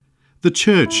The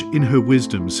Church, in her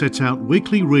wisdom, sets out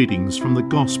weekly readings from the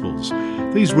Gospels.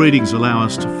 These readings allow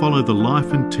us to follow the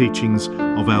life and teachings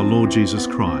of our Lord Jesus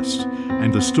Christ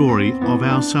and the story of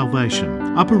our salvation.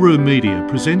 Upper Room Media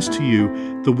presents to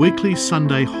you the weekly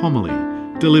Sunday homily,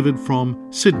 delivered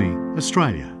from Sydney,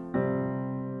 Australia.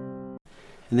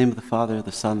 In the name of the Father,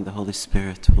 the Son, the Holy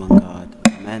Spirit, one God.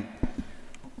 Amen.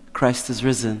 Christ is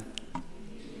risen.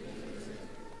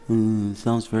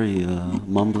 Sounds very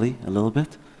mumbly a little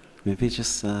bit. Maybe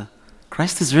just,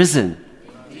 Christ is risen.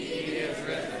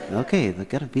 Okay, they've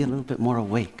got to be a little bit more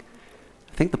awake.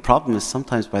 I think the problem is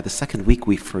sometimes by the second week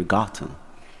we've forgotten,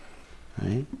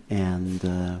 right?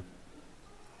 And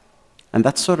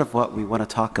that's sort of what we want to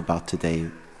talk about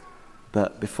today.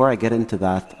 But before I get into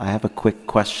that, I have a quick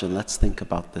question. Let's think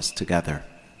about this together.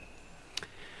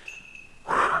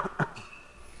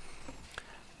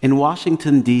 In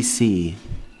Washington, D.C.,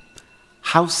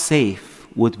 how safe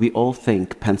would we all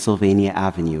think Pennsylvania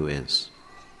Avenue is?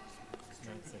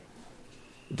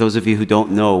 Those of you who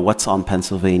don't know, what's on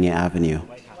Pennsylvania Avenue?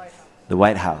 The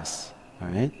White House. All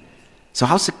right? So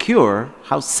how secure,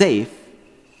 how safe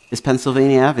is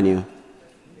Pennsylvania Avenue?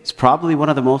 It's probably one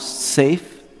of the most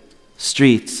safe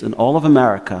streets in all of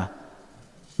America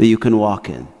that you can walk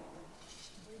in.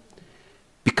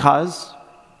 Because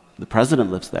the president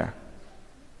lives there.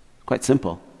 Quite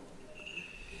simple.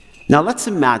 Now let's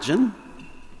imagine,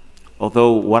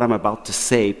 although what I'm about to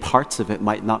say, parts of it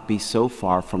might not be so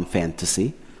far from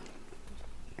fantasy.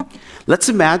 Let's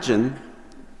imagine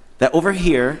that over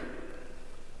here,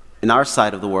 in our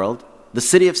side of the world, the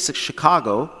city of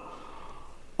Chicago,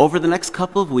 over the next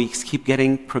couple of weeks, keep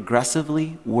getting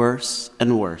progressively worse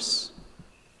and worse.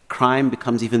 Crime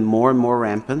becomes even more and more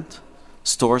rampant.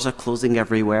 Stores are closing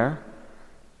everywhere.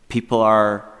 People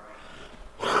are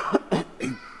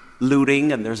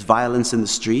looting, and there's violence in the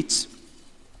streets.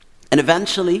 And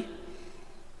eventually,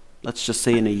 let's just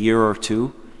say in a year or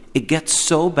two, it gets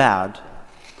so bad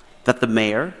that the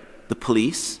mayor, the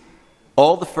police,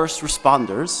 all the first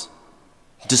responders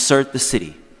desert the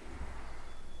city.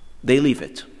 They leave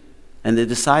it. And they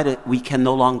decide that we can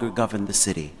no longer govern the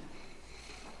city.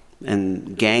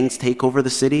 And gangs take over the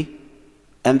city,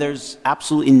 and there's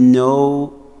absolutely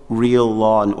no real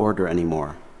law and order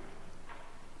anymore.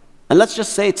 And let's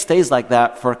just say it stays like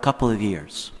that for a couple of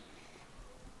years.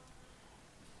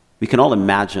 We can all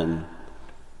imagine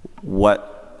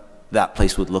what that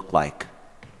place would look like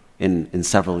in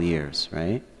several years,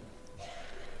 right?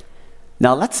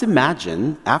 Now let's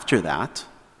imagine, after that,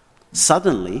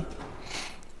 suddenly,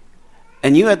 a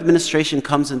new administration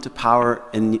comes into power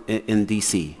in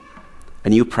D.C., a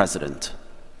new president,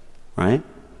 right?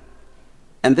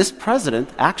 And this president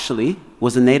actually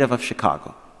was a native of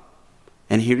Chicago.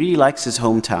 And he really likes his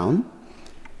hometown.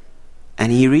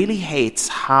 And he really hates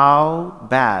how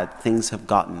bad things have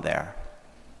gotten there.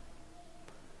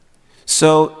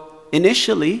 So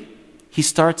initially, he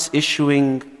starts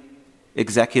issuing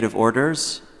executive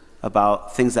orders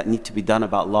about things that need to be done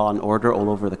about law and order all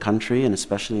over the country, and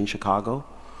especially in Chicago.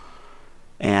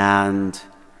 And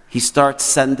he starts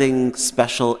sending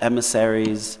special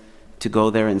emissaries to go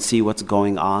there and see what's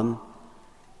going on.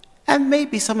 And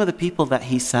maybe some of the people that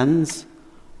he sends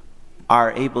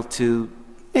are able to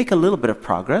make a little bit of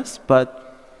progress,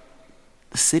 but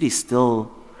the city's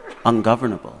still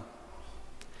ungovernable.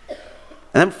 And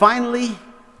then finally,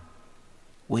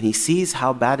 when he sees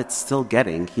how bad it's still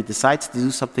getting, he decides to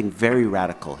do something very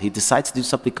radical. He decides to do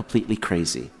something completely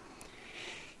crazy.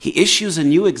 He issues a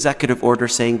new executive order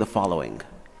saying the following: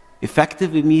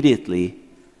 effective immediately,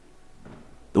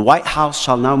 the White House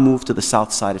shall now move to the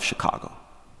south side of Chicago.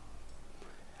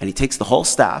 And he takes the whole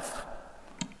staff,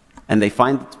 and they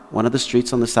find one of the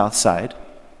streets on the south side,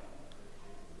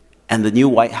 and the new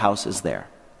White House is there.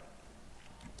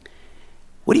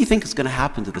 What do you think is going to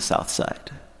happen to the south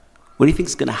side? What do you think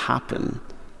is going to happen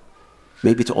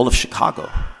maybe to all of Chicago?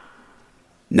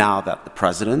 Now that the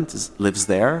president lives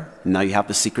there, now you have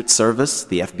the Secret Service,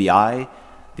 the FBI,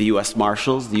 the U.S.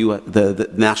 Marshals, the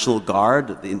National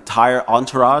Guard, the entire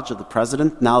entourage of the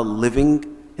president now living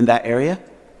in that area.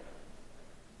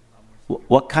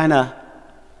 What kind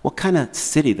of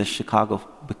city does Chicago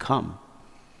become?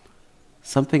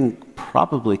 Something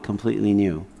probably completely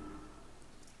new.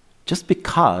 Just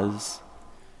because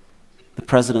the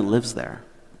president lives there.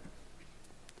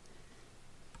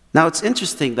 Now it's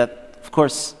interesting that, of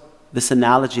course, this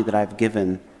analogy that I've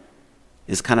given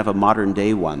is kind of a modern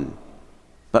day one.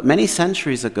 But many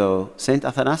centuries ago, St.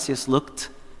 Athanasius looked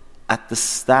at the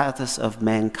status of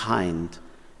mankind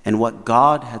and what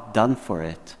God had done for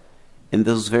it in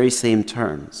those very same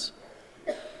terms.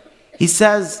 He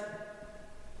says,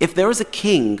 if there was a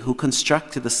king who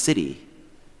constructed a city,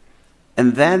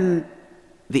 and then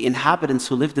the inhabitants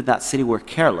who lived in that city were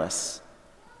careless,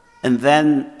 and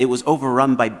then it was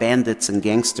overrun by bandits and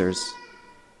gangsters,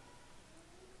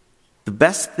 the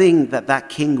best thing that that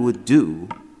king would do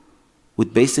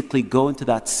would basically go into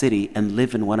that city and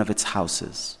live in one of its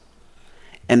houses.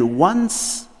 And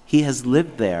once he has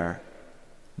lived there,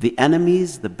 the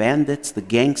enemies, the bandits, the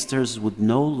gangsters would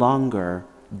no longer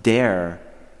dare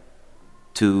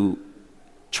to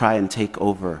try and take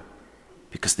over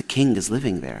because the king is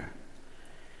living there.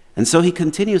 And so he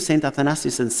continues, St.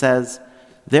 Athanasius, and says,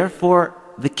 therefore,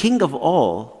 the king of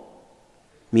all,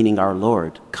 meaning our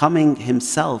Lord, coming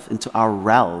himself into our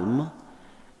realm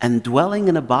and dwelling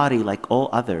in a body like all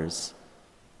others,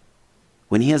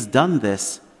 when he has done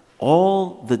this,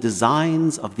 all the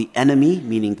designs of the enemy,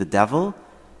 meaning the devil,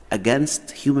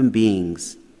 against human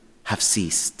beings have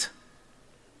ceased.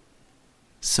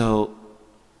 So,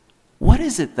 what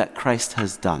is it that Christ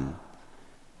has done?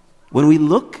 When we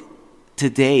look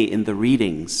today in the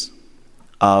readings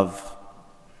of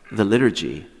the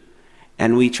liturgy,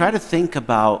 and we try to think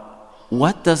about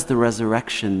what does the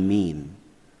resurrection mean?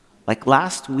 Like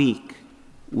last week,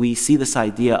 we see this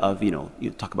idea of,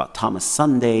 you talk about Thomas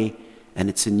Sunday, and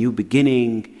it's a new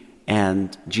beginning,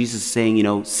 and Jesus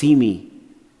saying, see me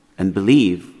and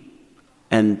believe.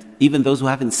 And even those who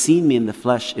haven't seen me in the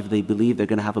flesh, if they believe, they're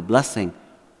going to have a blessing.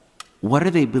 What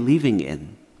are they believing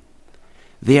in?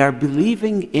 They are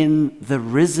believing in the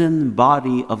risen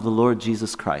body of the Lord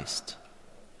Jesus Christ.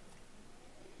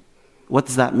 What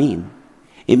does that mean?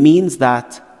 It means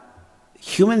that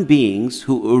human beings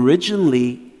who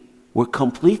originally were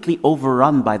completely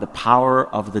overrun by the power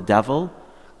of the devil,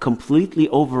 completely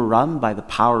overrun by the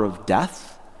power of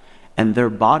death, and their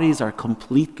bodies are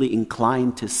completely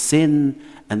inclined to sin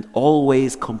and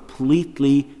always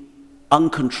completely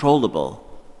uncontrollable.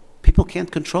 People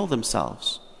can't control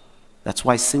themselves. That's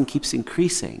why sin keeps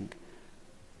increasing.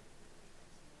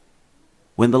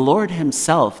 When the Lord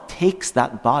himself takes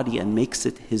that body and makes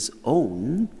it his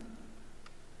own,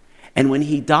 and when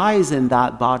he dies in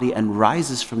that body and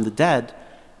rises from the dead,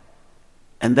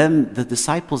 and then the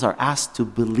disciples are asked to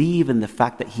believe in the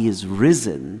fact that he is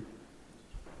risen,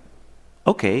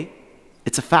 okay,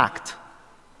 it's a fact.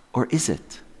 Or is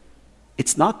it?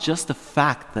 It's not just a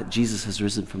fact that Jesus has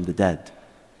risen from the dead.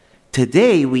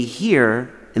 Today we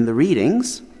hear in the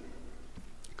readings,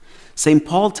 St.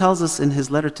 Paul tells us in his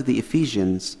letter to the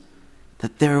Ephesians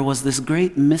that there was this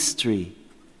great mystery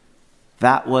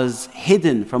that was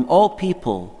hidden from all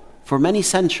people for many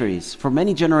centuries, for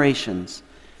many generations.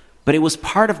 But it was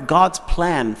part of God's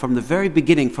plan from the very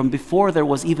beginning, from before there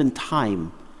was even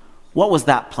time. What was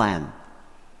that plan?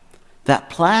 That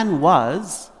plan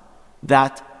was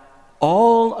that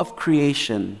all of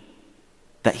creation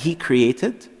that he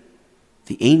created,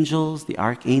 the angels, the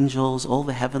archangels, all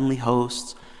the heavenly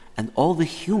hosts, and all the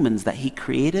humans that he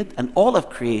created, and all of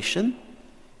creation,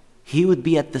 he would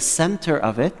be at the center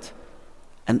of it,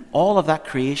 and all of that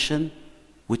creation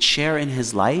would share in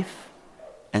his life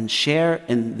and share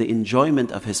in the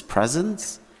enjoyment of his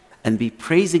presence and be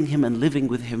praising him and living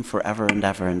with him forever and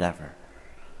ever and ever.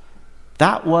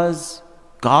 That was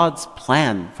God's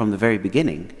plan from the very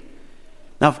beginning.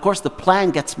 Now, of course, the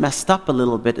plan gets messed up a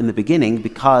little bit in the beginning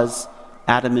because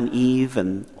Adam and Eve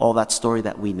and all that story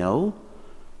that we know.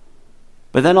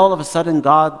 But then all of a sudden,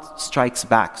 God strikes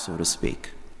back, so to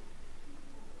speak.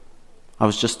 I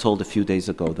was just told a few days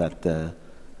ago that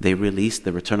they released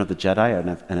The Return of the Jedi,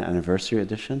 an anniversary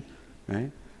edition,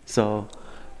 right? So,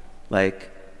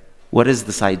 what is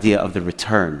this idea of the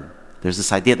return? There's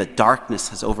this idea that darkness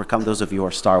has overcome. Those of you who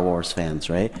are Star Wars fans,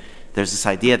 right? There's this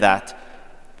idea that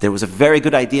there was a very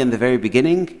good idea in the very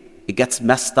beginning. It gets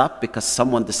messed up because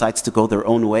someone decides to go their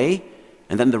own way.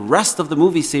 And then the rest of the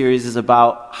movie series is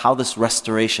about how this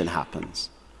restoration happens,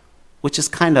 which is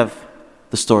kind of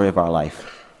the story of our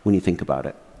life when you think about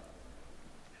it.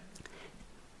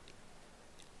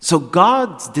 So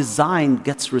God's design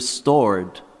gets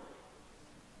restored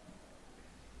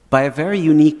by a very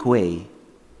unique way.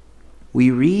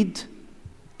 We read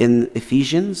in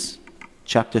Ephesians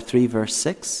chapter 3, verse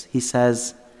 6, he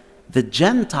says, the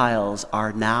Gentiles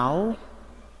are now,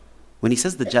 when he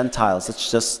says the Gentiles,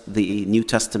 it's just the New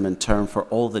Testament term for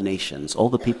all the nations, all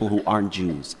the people who aren't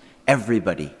Jews,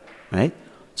 everybody, right?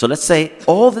 So let's say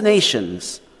all the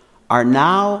nations are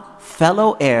now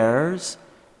fellow heirs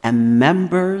and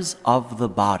members of the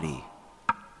body.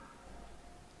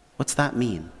 What's that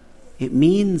mean? It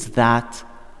means that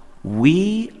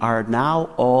we are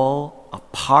now all a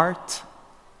part,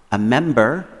 a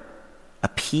member, a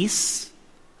piece,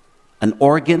 an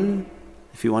organ,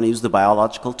 if you want to use the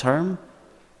biological term,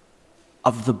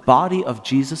 of the body of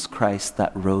Jesus Christ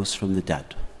that rose from the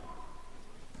dead.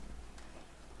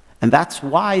 And that's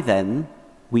why then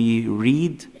we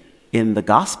read in the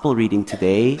gospel reading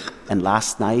today and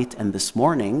last night and this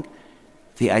morning,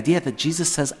 the idea that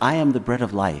Jesus says, I am the bread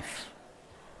of life.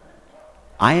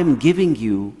 I am giving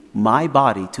you my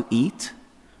body to eat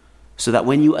so that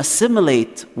when you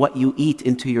assimilate what you eat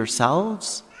into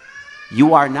yourselves,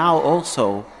 you are now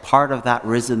also part of that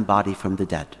risen body from the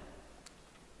dead.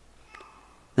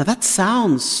 Now that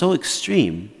sounds so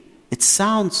extreme. It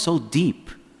sounds so deep.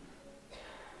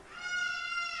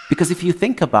 Because if you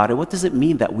think about it, what does it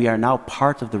mean that we are now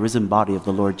part of the risen body of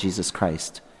the Lord Jesus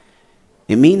Christ?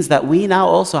 It means that we now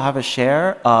also have a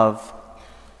share of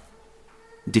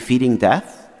defeating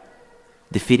death,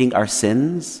 defeating our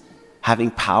sins,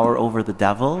 having power over the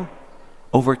devil,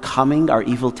 overcoming our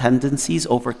evil tendencies,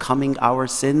 overcoming our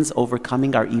sins,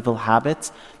 overcoming our evil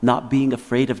habits, not being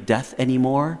afraid of death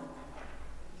anymore.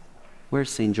 Where's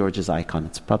St. George's icon?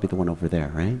 It's probably the one over there,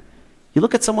 right? You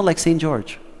look at someone like St.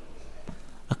 George,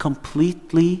 a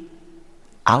completely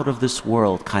out of this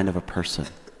world kind of a person.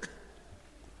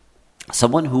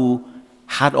 Someone who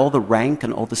had all the rank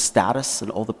and all the status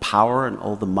and all the power and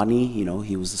all the money.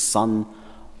 He was the son,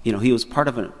 he was part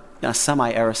of a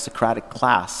semi-aristocratic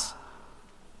class,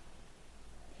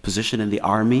 position in the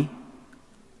army,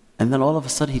 and then all of a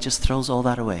sudden he just throws all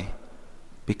that away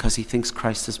because he thinks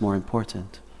Christ is more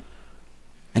important.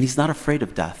 And he's not afraid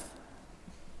of death.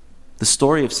 The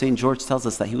story of St. George tells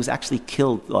us that he was actually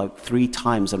killed 3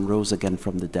 times and rose again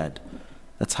from the dead.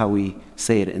 That's how we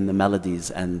say it in the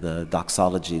melodies and the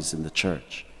doxologies in the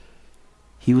church.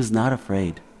 He was not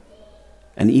afraid.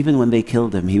 And even when they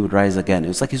killed him, he would rise again. It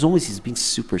was like he's being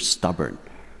super stubborn.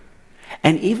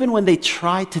 And even when they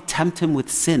tried to tempt him with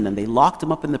sin and they locked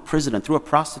him up in the prison and threw a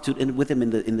prostitute with him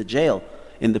in the jail,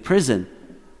 in the prison,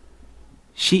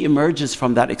 she emerges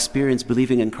from that experience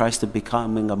believing in Christ and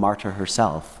becoming a martyr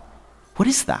herself. What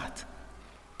is that?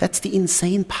 That's the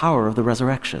insane power of the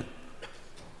resurrection.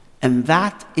 And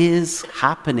that is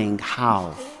happening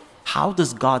how? How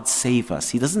does God save us?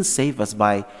 He doesn't save us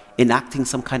by enacting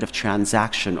some kind of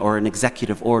transaction or an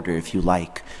executive order, if you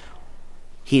like.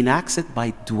 He enacts it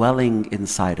by dwelling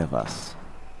inside of us.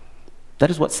 That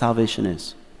is what salvation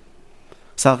is.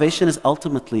 Salvation is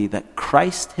ultimately that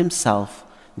Christ himself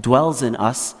dwells in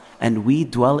us and we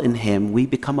dwell in him. We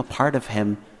become a part of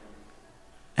him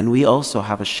and we also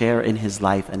have a share in his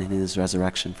life and in his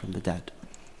resurrection from the dead.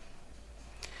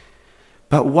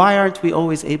 But why aren't we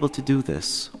always able to do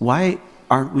this? Why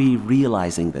aren't we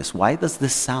realizing this? Why does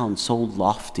this sound so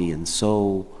lofty and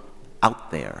so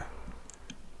out there?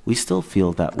 We still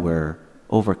feel that we're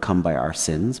overcome by our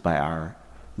sins, by our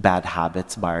bad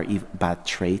habits, by our bad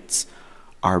traits,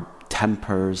 our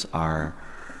tempers, our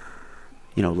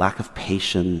lack of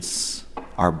patience,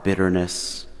 our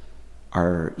bitterness,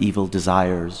 our evil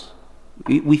desires.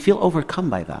 We feel overcome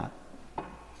by that.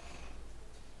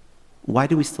 Why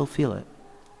do we still feel it?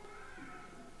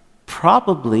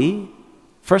 Probably,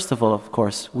 first of all, of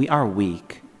course, we are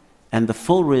weak, and the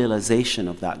full realization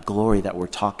of that glory that we're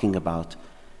talking about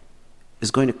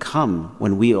is going to come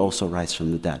when we also rise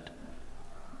from the dead.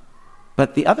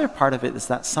 But the other part of it is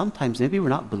that sometimes maybe we're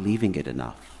not believing it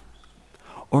enough.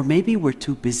 Or maybe we're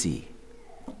too busy.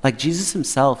 Like Jesus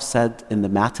himself said in the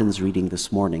Matins reading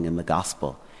this morning in the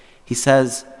Gospel, he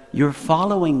says, you're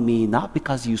following me not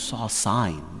because you saw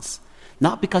signs,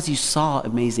 not because you saw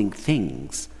amazing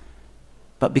things,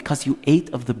 but because you ate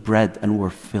of the bread and were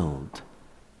filled.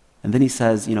 And then he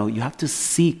says, you have to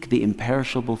seek the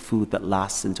imperishable food that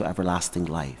lasts into everlasting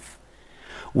life.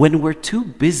 When we're too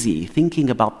busy thinking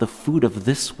about the food of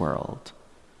this world,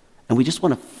 and we just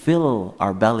want to fill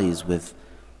our bellies with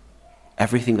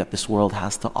everything that this world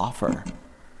has to offer,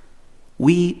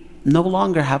 we no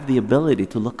longer have the ability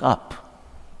to look up.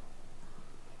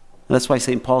 And that's why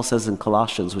St. Paul says in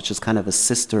Colossians, which is kind of a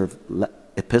sister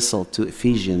epistle to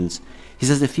Ephesians, he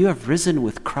says, if you have risen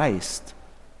with Christ,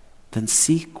 then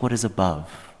seek what is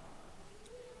above.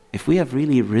 If we have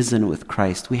really risen with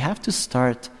Christ, we have to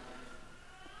start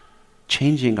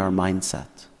changing our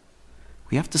mindset.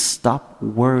 We have to stop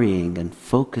worrying and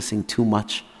focusing too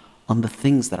much on the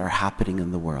things that are happening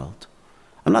in the world.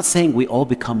 I'm not saying we all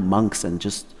become monks and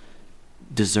just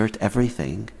desert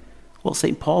everything. Well,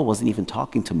 St. Paul wasn't even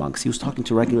talking to monks. He was talking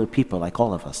to regular people like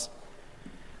all of us.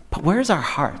 But where's our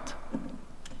heart?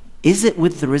 Is it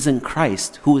with the risen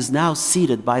Christ, who is now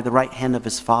seated by the right hand of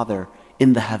his Father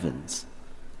in the heavens?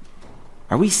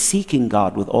 Are we seeking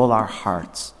God with all our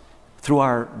hearts through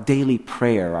our daily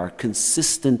prayer, our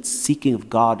consistent seeking of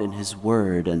God in his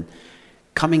word, and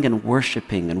coming and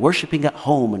worshiping at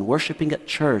home and worshiping at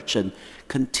church, and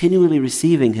continually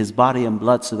receiving his body and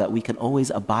blood so that we can always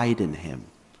abide in him.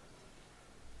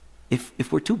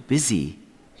 If we're too busy,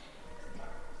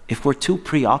 if we're too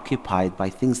preoccupied by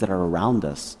things that are around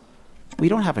us, we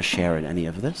don't have a share in any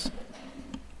of this.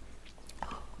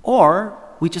 Or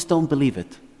we just don't believe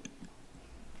it.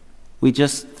 We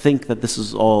just think that this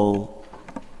is all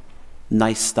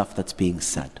nice stuff that's being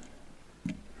said.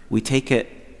 We take it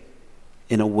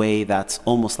in a way that's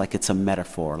almost like it's a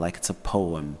metaphor, like it's a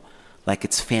poem, like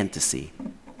it's fantasy,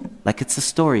 like it's a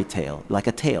story tale, like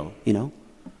a tale,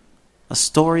 a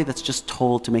story that's just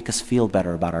told to make us feel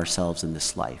better about ourselves in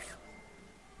this life.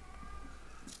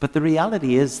 But the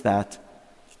reality is that,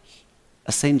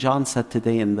 as St. John said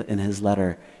today in his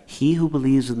letter, he who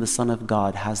believes in the Son of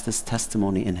God has this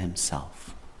testimony in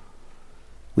himself.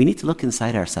 We need to look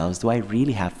inside ourselves. Do I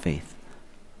really have faith?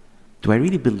 Do I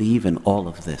really believe in all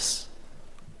of this?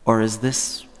 Or is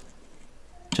this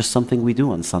just something we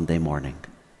do on Sunday morning?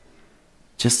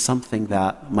 Just something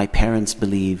that my parents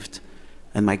believed,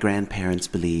 and my grandparents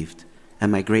believed,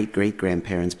 and my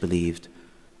great-great-grandparents believed,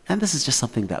 and this is just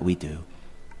something that we do.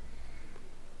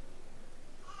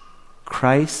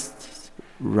 Christ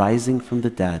rising from the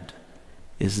dead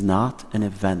is not an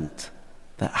event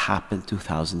that happened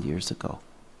 2,000 years ago.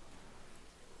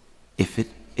 If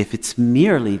it's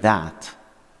merely that,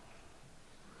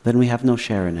 then we have no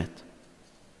share in it.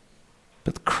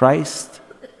 But Christ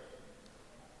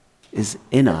is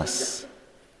in us,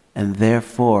 and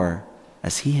therefore,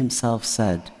 as he himself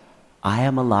said, I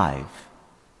am alive,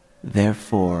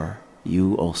 therefore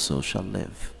you also shall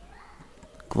live.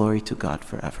 Glory to God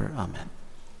forever. Amen.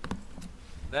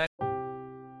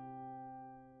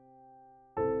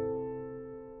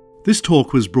 This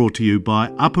talk was brought to you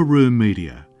by Upper Room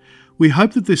Media. We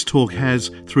hope that this talk has,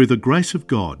 through the grace of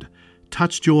God,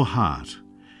 touched your heart,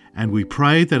 and we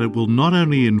pray that it will not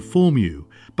only inform you,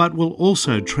 but will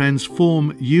also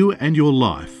transform you and your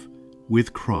life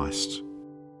with Christ.